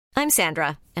I'm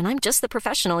Sandra, and I'm just the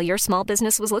professional your small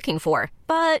business was looking for.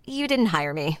 But you didn't hire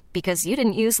me because you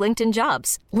didn't use LinkedIn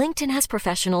Jobs. LinkedIn has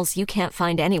professionals you can't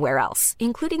find anywhere else,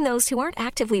 including those who aren't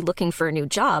actively looking for a new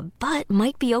job, but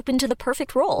might be open to the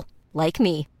perfect role, like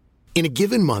me. In a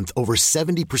given month, over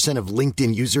 70% of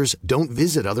LinkedIn users don't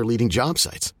visit other leading job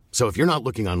sites. So if you're not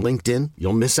looking on LinkedIn,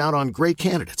 you'll miss out on great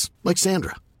candidates like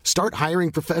Sandra. Start hiring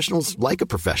professionals like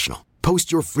a professional. Post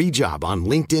your free job on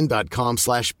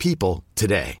linkedin.com/people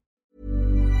today.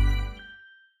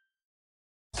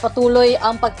 Patuloy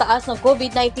ang pagtaas ng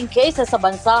COVID-19 cases sa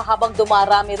bansa habang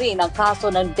dumarami rin ang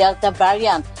kaso ng Delta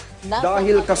variant.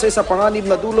 Dahil kasi sa panganib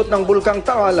na dulot ng Bulkang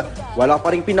Taal, wala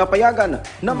pa rin pinapayagan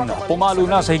na pumalo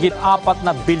na sa higit 4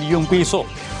 na bilyong piso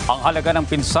ang halaga ng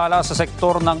pinsala sa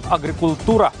sektor ng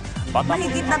agrikultura.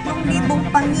 Mahigit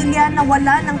 3,000 pamilya na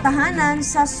wala ng tahanan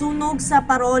sa sunog sa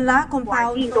Parola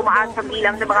Compound. Tumaas ang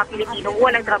bilang ng mga Pilipinong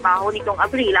walang trabaho nitong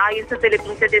Abril ayon sa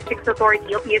Philippine Statistics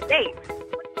Authority o PSA.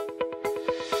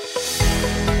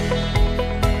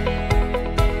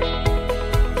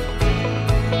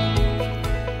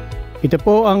 Ito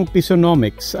po ang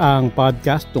Pisonomics, ang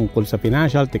podcast tungkol sa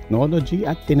financial technology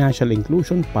at financial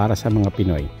inclusion para sa mga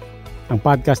Pinoy. Ang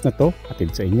podcast na to,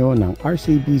 hatid sa inyo ng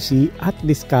RCBC at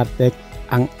Discartec,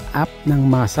 ang app ng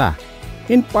masa,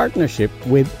 in partnership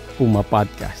with Puma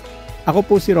Podcast. Ako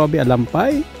po si Robbie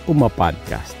Alampay, Puma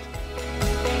Podcast.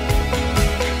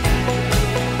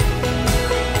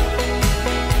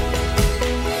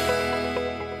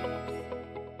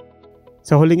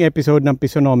 Sa huling episode ng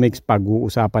Pisonomics,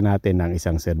 pag-uusapan natin ng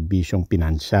isang serbisyong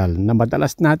pinansyal na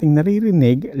madalas nating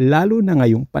naririnig lalo na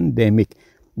ngayong pandemic.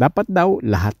 Dapat daw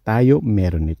lahat tayo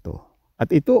meron nito.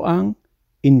 At ito ang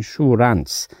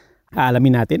insurance.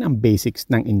 Aalamin natin ang basics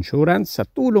ng insurance sa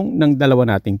tulong ng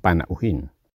dalawa nating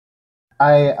panauhin.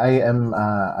 I am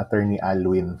Attorney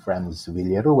Alwin Franz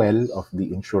Villaruel of the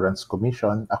Insurance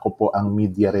Commission. Ako po ang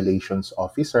Media Relations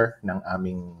Officer ng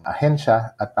aming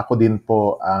ahensya at ako din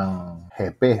po ang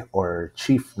hepe or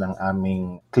chief ng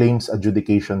aming Claims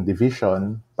Adjudication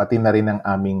Division, pati na rin ang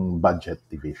aming Budget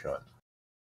Division.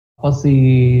 Ako si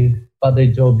Father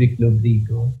Jovic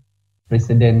Lobrigo,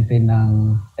 presidente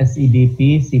ng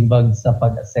SEDP, Simbag sa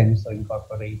Pag-Asenso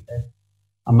Incorporated,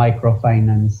 a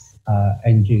microfinance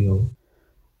NGO.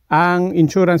 Ang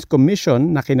Insurance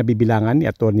Commission na kinabibilangan ni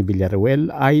Atty.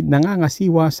 Villaruel ay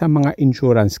nangangasiwa sa mga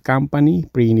insurance company,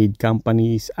 pre-need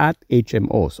companies at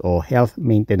HMOs o Health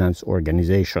Maintenance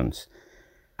Organizations.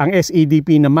 Ang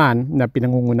SEDP naman na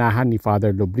pinangungunahan ni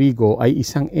Father Lobrigo ay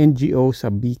isang NGO sa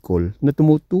Bicol na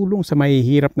tumutulong sa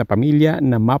mahihirap na pamilya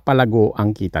na mapalago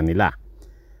ang kita nila.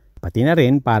 Pati na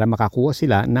rin para makakuha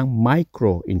sila ng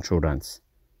micro-insurance.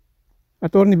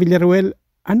 Atty. Villaruel,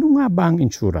 ano nga ba ang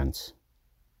insurance?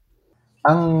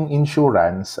 Ang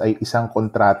insurance ay isang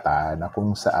kontrata na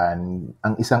kung saan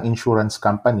ang isang insurance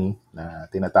company na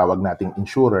tinatawag nating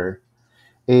insurer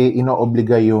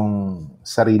inoobliga yung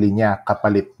sarili niya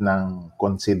kapalit ng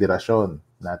konsiderasyon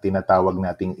na tinatawag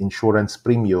nating insurance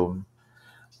premium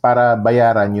para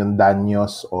bayaran yung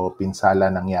danyos o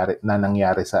pinsala na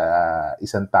nangyari sa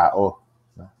isang tao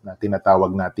na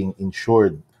tinatawag nating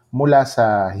insured mula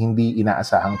sa hindi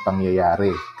inaasahang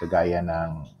pangyayari kagaya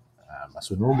ng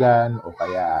masunugan o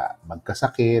kaya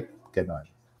magkasakit, gano'n.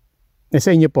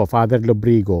 Sa inyo po, Father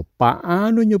Lobrigo,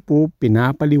 paano nyo po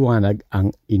pinapaliwanag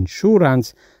ang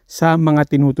insurance sa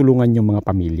mga tinutulungan nyong mga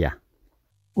pamilya?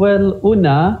 Well,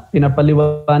 una,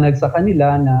 pinapaliwanag sa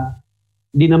kanila na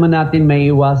di naman natin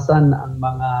maiiwasan ang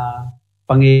mga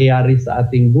pangyayari sa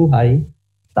ating buhay.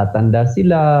 Tatanda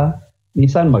sila,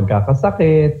 minsan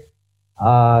magkakasakit,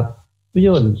 at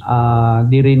yun,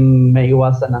 di rin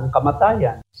maiiwasan ang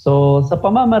kamatayan. So, sa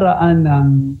pamamaraan ng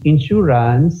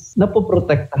insurance,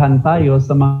 napoprotektahan tayo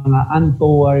sa mga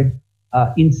untoward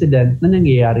incident na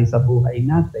nangyayari sa buhay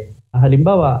natin.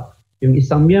 Halimbawa, yung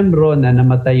isang miyembro na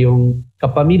namatay yung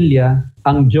kapamilya,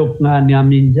 ang joke nga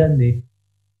namin dyan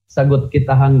sagot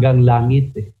kita hanggang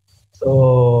langit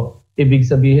So, ibig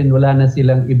sabihin wala na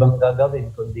silang ibang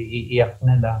gagawin kundi iiyak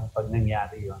na lang pag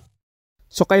nangyari yun.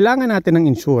 So kailangan natin ng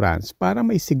insurance para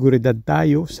may seguridad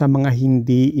tayo sa mga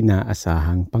hindi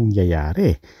inaasahang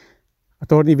pangyayari.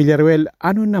 Atty. Villaruel,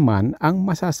 ano naman ang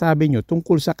masasabi nyo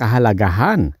tungkol sa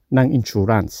kahalagahan ng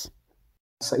insurance?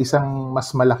 Sa isang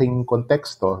mas malaking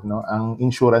konteksto, ang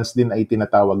insurance din ay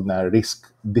tinatawag na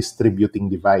risk distributing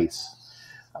device.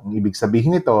 Ang ibig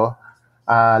sabihin nito,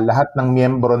 lahat ng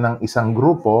miyembro ng isang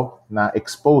grupo na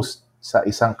exposed sa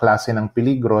isang klase ng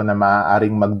peligro na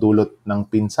maaaring magdulot ng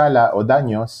pinsala o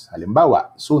danyos, halimbawa,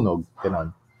 sunog, gano'n,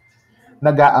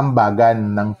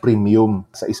 nag-aambagan ng premium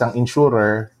sa isang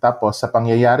insurer. Tapos sa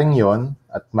pangyayaring yon,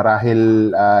 at marahil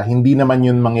hindi naman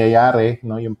yun mangyayari,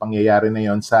 no, yung pangyayari na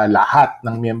yon sa lahat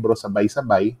ng miyembro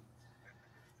sabay-sabay,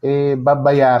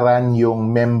 babayaran yung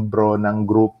membro ng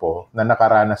grupo na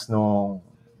nakaranas nung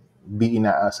di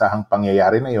inaasahang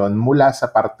pangyayari na yon mula sa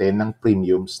parte ng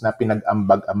premiums na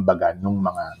pinag-ambag-ambagan ng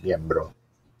mga miyembro.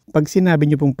 Pag sinabi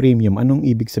niyo pong premium, anong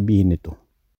ibig sabihin nito?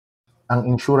 Ang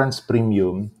insurance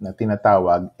premium na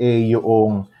tinatawag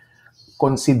yung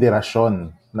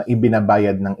konsiderasyon na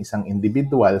ibinabayad ng isang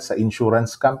individual sa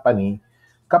insurance company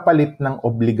kapalit ng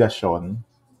obligasyon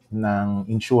ng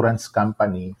insurance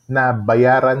company na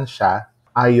bayaran siya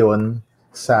ayon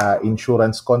sa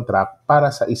insurance contract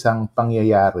para sa isang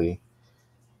pangyayari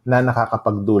na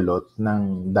nakakapagdulot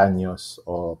ng danyos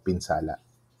o pinsala.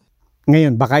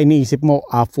 Ngayon, baka iniisip mo,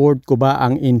 afford ko ba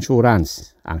ang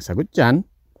insurance? Ang sagot dyan,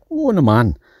 oo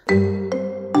naman.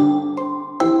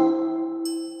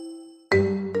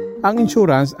 Ang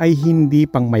insurance ay hindi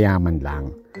pang mayaman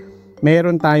lang.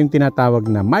 Meron tayong tinatawag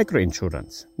na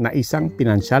microinsurance na isang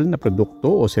pinansyal na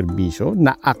produkto o serbisyo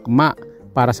na akma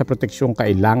para sa proteksyong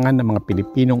kailangan ng mga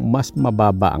Pilipinong mas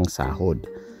mababa ang sahod.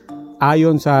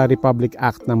 Ayon sa Republic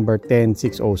Act No.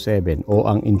 10607 o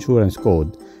ang Insurance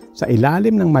Code, sa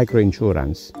ilalim ng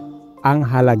microinsurance, ang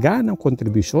halaga ng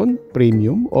kontribusyon,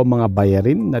 premium o mga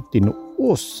bayarin na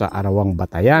tinuos sa arawang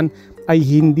batayan ay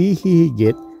hindi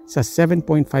hihigit sa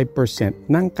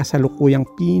 7.5% ng kasalukuyang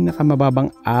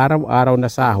pinakamababang araw-araw na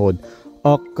sahod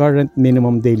o current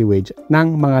minimum daily wage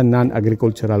ng mga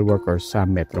non-agricultural workers sa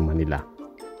Metro Manila.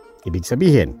 Ibig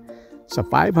sabihin, sa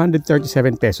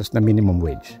 537 pesos na minimum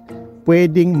wage,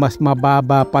 pwedeng mas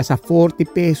mababa pa sa 40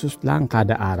 pesos lang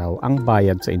kada araw ang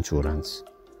bayad sa insurance.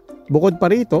 Bukod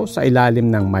pa rito, sa ilalim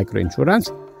ng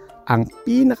microinsurance, ang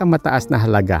pinakamataas na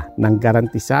halaga ng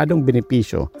garantisadong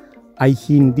benepisyo ay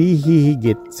hindi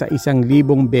hihigit sa 1,000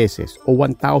 beses o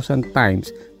 1,000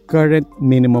 times current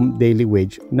minimum daily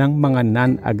wage ng mga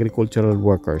non-agricultural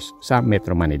workers sa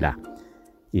Metro Manila.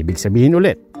 Ibig sabihin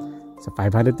ulit, sa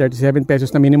 537 pesos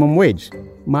na minimum wage,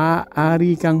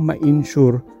 maaari kang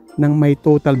ma-insure ng may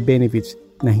total benefits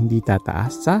na hindi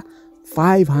tataas sa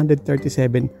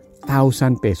 537,000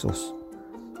 pesos.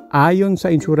 Ayon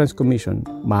sa Insurance Commission,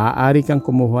 maaari kang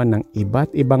kumuha ng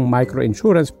iba't ibang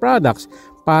microinsurance products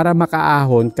para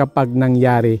makaahon kapag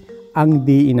nangyari ang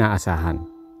di inaasahan.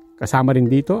 Kasama rin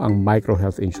dito ang micro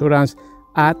health insurance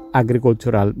at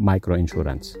agricultural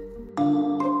microinsurance.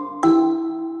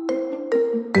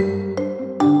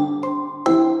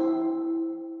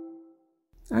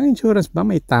 Ang insurance ba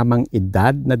may tamang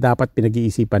edad na dapat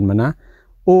pinag-iisipan mo na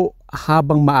o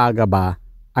habang maaga ba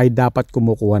ay dapat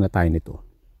kumukuha na tayo nito?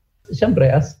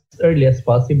 Siyempre, as early as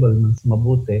possible, mas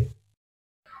mabuti.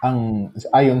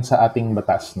 Ayon sa ating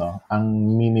batas, no, ang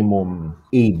minimum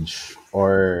age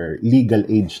or legal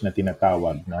age na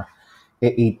tinatawag na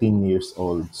 18 years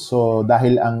old. So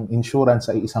dahil ang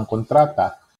insurance ay isang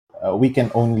kontrata, we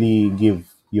can only give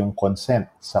yung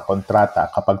consent sa kontrata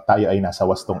kapag tayo ay nasa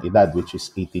wastong edad, which is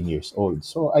 18 years old.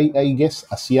 So I guess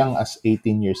as young as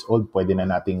 18 years old, pwede na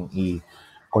nating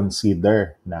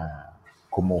i-consider na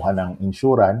kumuha ng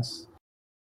insurance.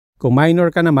 Kung minor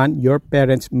ka naman, your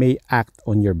parents may act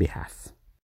on your behalf.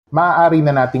 Maaari na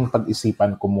nating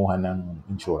pag-isipan kumuha ng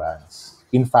insurance.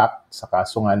 In fact, sa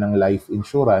kaso nga ng life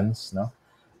insurance, no,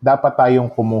 dapat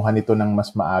tayong kumuha nito ng mas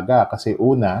maaga kasi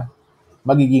una,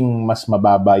 magiging mas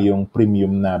mababa yung premium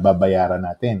na babayaran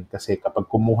natin. Kasi kapag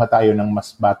kumuha tayo ng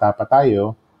mas bata pa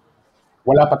tayo,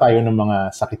 wala pa tayo ng mga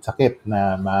sakit-sakit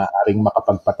na maaaring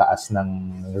makapagpataas ng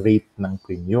rate ng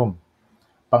premium.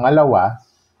 Pangalawa,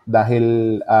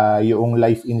 dahil yung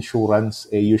life insurance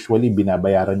usually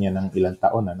binabayaran niya ng ilang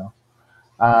taon,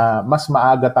 mas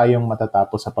maaga tayong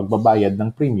matatapos sa pagbabayad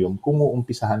ng premium kung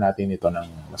uumpisahan natin ito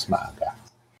ng mas maaga.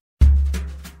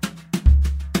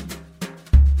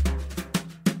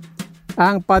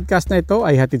 Ang podcast na ito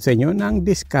ay hatid sa inyo ng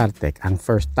Discartec, ang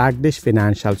first Tagdish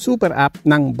financial super app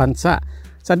ng bansa.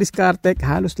 Sa Discartec,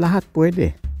 halos lahat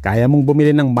pwede. Kaya mong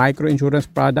bumili ng microinsurance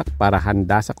product para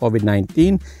handa sa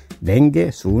COVID-19,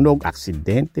 dengue, sunog,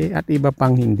 aksidente at iba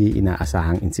pang hindi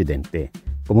inaasahang insidente.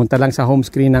 Pumunta lang sa home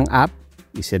screen ng app,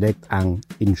 iselect ang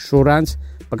insurance,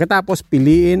 pagkatapos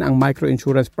piliin ang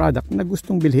microinsurance product na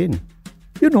gustong bilhin.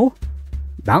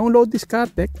 Download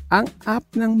Discartec, ang app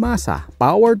ng masa,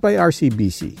 powered by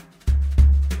RCBC.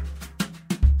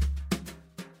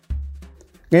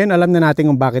 Ngayon alam na natin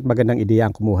kung bakit magandang ideya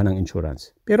ang kumuha ng insurance.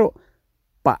 Pero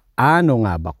paano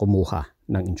nga ba kumuha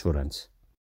ng insurance?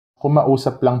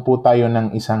 Kumausap lang po tayo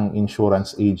ng isang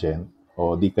insurance agent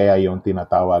o di kaya yung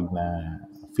tinatawag na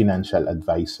financial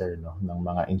advisor, no, ng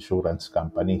mga insurance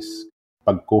companies.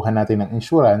 Pagkuha natin ng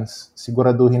insurance,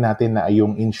 siguraduhin natin na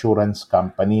yung insurance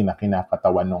company na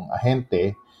kinakatawan ng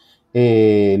ahente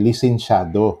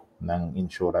lisensyado ng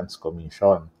Insurance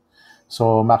Commission.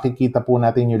 So makikita po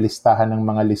natin yung listahan ng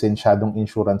mga lisensyadong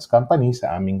insurance company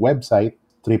sa aming website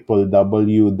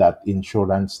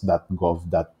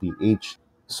www.insurance.gov.ph.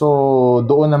 So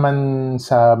doon naman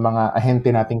sa mga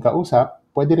ahente nating kausap,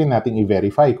 pwede rin nating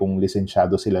i-verify kung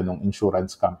lisensyado sila ng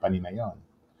insurance company na yon.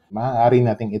 Maaari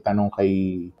nating itanong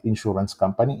kay insurance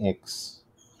company X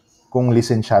kung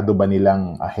lisensyado ba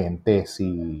nilang ahente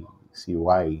si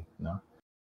Y, no?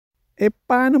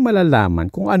 Paano malalaman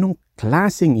kung anong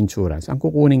klaseng insurance ang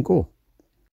kukunin ko?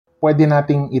 Pwede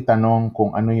nating itanong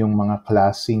kung ano yung mga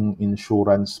klaseng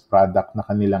insurance product na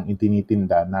kanilang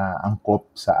itinitinda na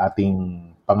angkop sa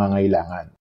ating pangangailangan.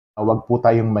 Huwag po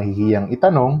tayong mahihiyang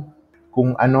itanong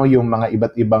kung ano yung mga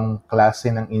iba't ibang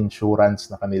klase ng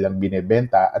insurance na kanilang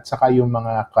binebenta at saka yung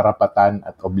mga karapatan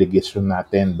at obligasyon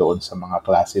natin doon sa mga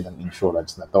klase ng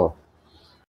insurance na to.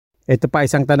 Ito pa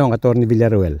isang tanong, Atty.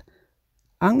 Villaruel.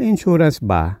 Ang insurance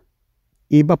ba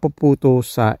iba po po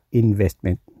sa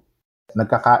investment?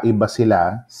 Nagkakaiba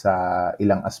sila sa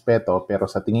ilang aspeto pero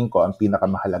sa tingin ko ang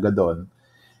pinakamahalaga doon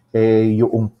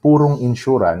yung purong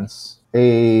insurance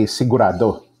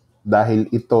sigurado. Dahil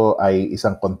ito ay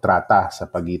isang kontrata sa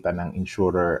pagitan ng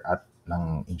insurer at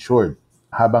ng insured.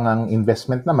 Habang ang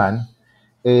investment naman,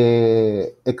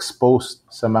 exposed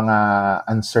sa mga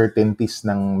uncertainties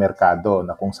ng merkado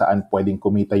na kung saan pwedeng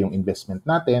kumita yung investment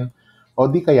natin o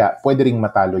di kaya pwede ring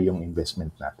matalo yung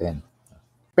investment natin.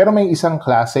 Pero may isang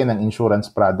klase ng insurance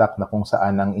product na kung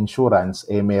saan ang insurance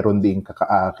meron ding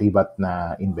kakaakibat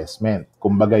na investment.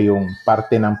 Kumbaga yung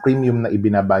parte ng premium na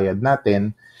ibinabayad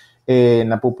natin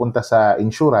napupunta sa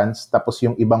insurance, tapos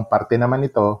yung ibang parte naman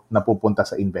ito napupunta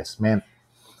sa investment.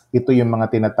 Ito yung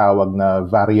mga tinatawag na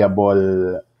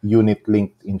variable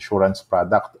unit-linked insurance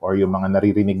product or yung mga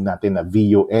naririnig natin na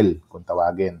VUL kung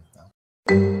tawagin.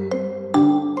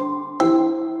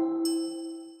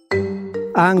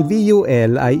 Ang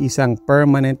VUL ay isang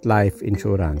permanent life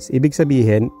insurance. Ibig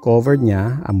sabihin, covered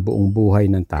niya ang buong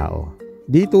buhay ng tao.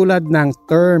 Di tulad ng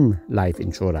term life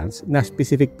insurance na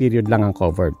specific period lang ang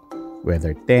covered,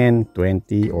 whether 10,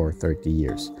 20, or 30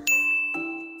 years.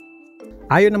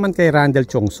 Ayon naman kay Randall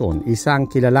Chongson, isang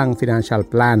kilalang financial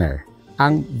planner,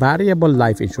 ang variable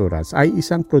life insurance ay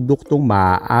isang produktong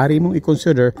maaari mong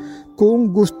i-consider kung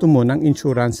gusto mo ng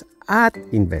insurance at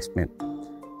investment.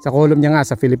 Sa column niya nga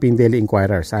sa Philippine Daily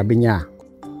Inquirer, sabi niya,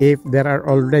 if there are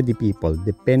already people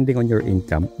depending on your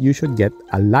income, you should get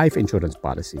a life insurance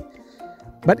policy.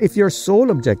 But if your sole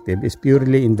objective is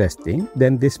purely investing,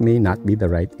 then this may not be the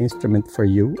right instrument for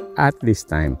you at this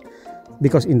time.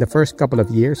 Because in the first couple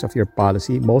of years of your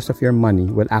policy, most of your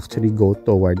money will actually go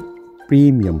toward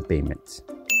premium payments.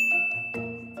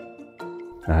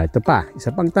 Ito pa,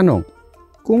 isa pang tanong.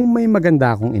 Kung may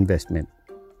maganda akong investment,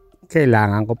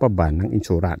 kailangan ko pa ba ng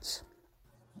insurance?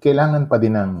 Kailangan pa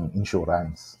din ng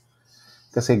insurance.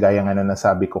 Kasi gaya nga na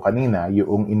nasabi ko kanina,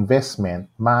 yung investment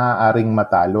maaaring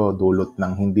matalo dulot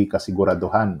ng hindi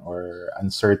kasiguraduhan or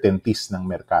uncertainties ng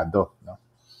merkado. No?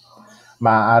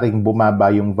 Maaaring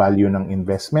bumaba yung value ng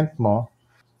investment mo,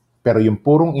 pero yung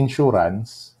purong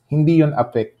insurance, hindi yun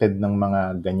affected ng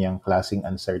mga ganyang klaseng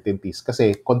uncertainties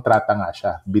kasi kontrata nga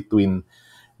siya between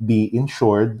the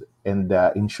insured and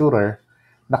the insurer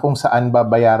na kung saan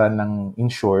babayaran ng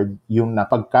insured yung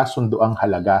napagkasunduang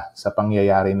halaga sa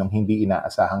pangyayari ng hindi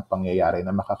inaasahang pangyayari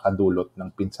na makakadulot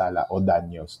ng pinsala o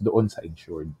danyos doon sa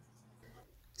insured.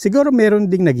 Siguro meron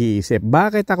ding nag-iisip,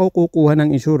 bakit ako kukuha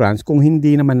ng insurance kung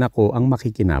hindi naman ako ang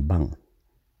makikinabang?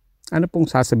 Ano pong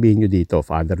sasabihin nyo dito,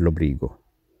 Father Lobrigo?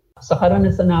 Sa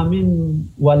karanasan namin,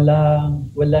 wala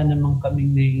namang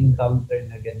kaming na-encounter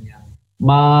na ganyan.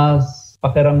 Mas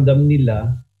pakiramdam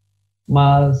nila,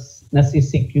 mas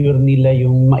nasisecure nila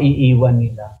yung maiiwan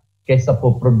nila kaysa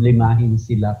po problemahin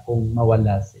sila kung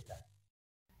mawala sila.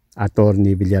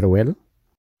 Atty. Villaruel?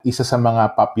 Isa sa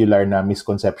mga popular na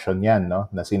misconception yan, no?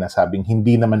 Na sinasabing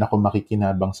hindi naman ako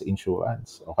makikinabang sa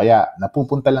insurance. O kaya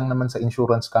napupunta lang naman sa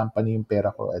insurance company yung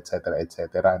pera ko, etc.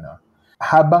 etc. No?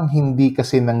 Habang hindi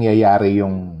kasi nangyayari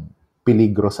yung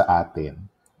peligro sa atin,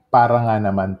 para nga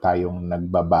naman tayong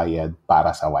nagbabayad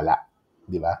para sa wala.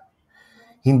 Di ba?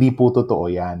 Hindi po totoo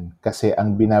yan kasi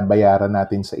ang binabayaran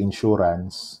natin sa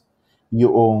insurance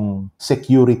yung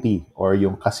security or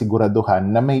yung kasiguraduhan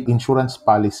na may insurance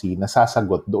policy na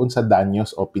sasagot doon sa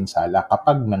danyos o pinsala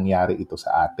kapag nangyari ito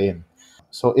sa atin.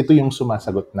 So ito yung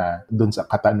sumasagot na doon sa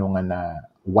katanungan na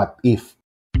what if?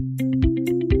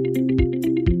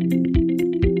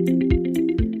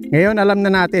 Ngayon alam na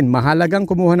natin, mahalagang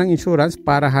kumuha ng insurance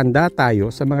para handa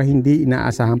tayo sa mga hindi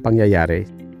inaasahang pangyayari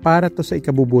para to sa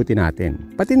ikabubuti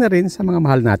natin, pati na rin sa mga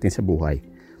mahal natin sa buhay.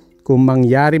 Kung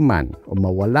mangyari man o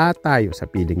mawala tayo sa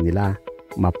piling nila,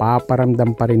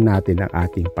 mapaparamdam pa rin natin ang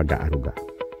ating pag-aaruga.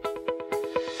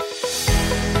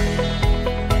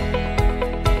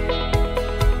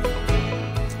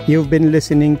 You've been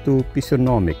listening to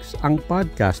Pisonomics, ang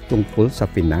podcast tungkol sa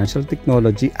financial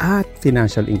technology at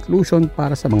financial inclusion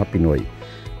para sa mga Pinoy.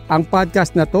 Ang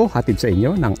podcast na to hatid sa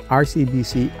inyo ng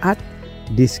RCBC at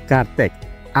Discartec,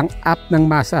 ang app ng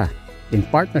masa in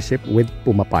partnership with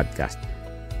Puma Podcast.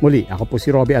 Muli, ako po si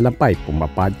Robbie Alampay, Puma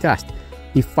Podcast.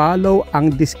 I-follow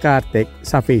ang Discartec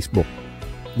sa Facebook.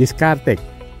 Discartec,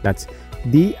 that's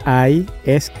DISKARTECH.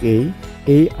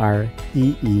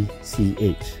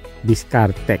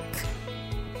 Discartec.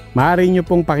 Maaari nyo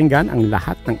pong pakinggan ang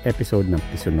lahat ng episode ng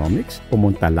Pisonomics.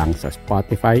 Pumunta lang sa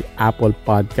Spotify, Apple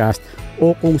Podcast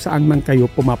o kung saan man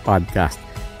kayo pumapodcast.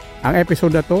 Ang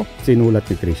episode na to, sinulat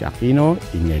ni Trisha Aquino,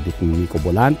 inedit ni Nico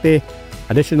Bolante,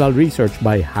 additional research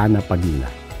by Hannah Pagila.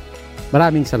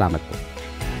 Maraming salamat po.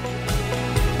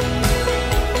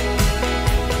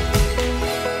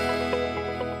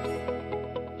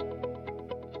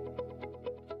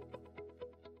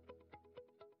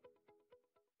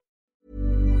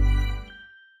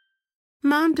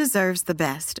 Mom deserves the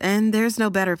best, and there's no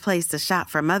better place to shop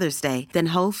for Mother's Day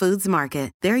than Whole Foods Market.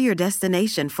 They're your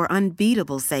destination for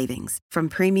unbeatable savings, from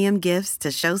premium gifts to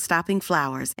show-stopping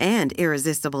flowers and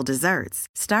irresistible desserts.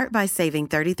 Start by saving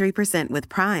 33% with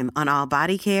Prime on all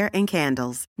body care and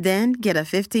candles. Then get a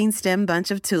 15-stem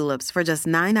bunch of tulips for just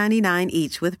 $9.99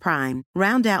 each with Prime.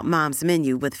 Round out Mom's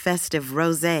menu with festive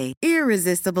rosé,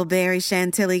 irresistible berry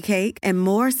chantilly cake, and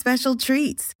more special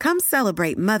treats. Come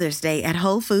celebrate Mother's Day at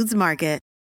Whole Foods Market.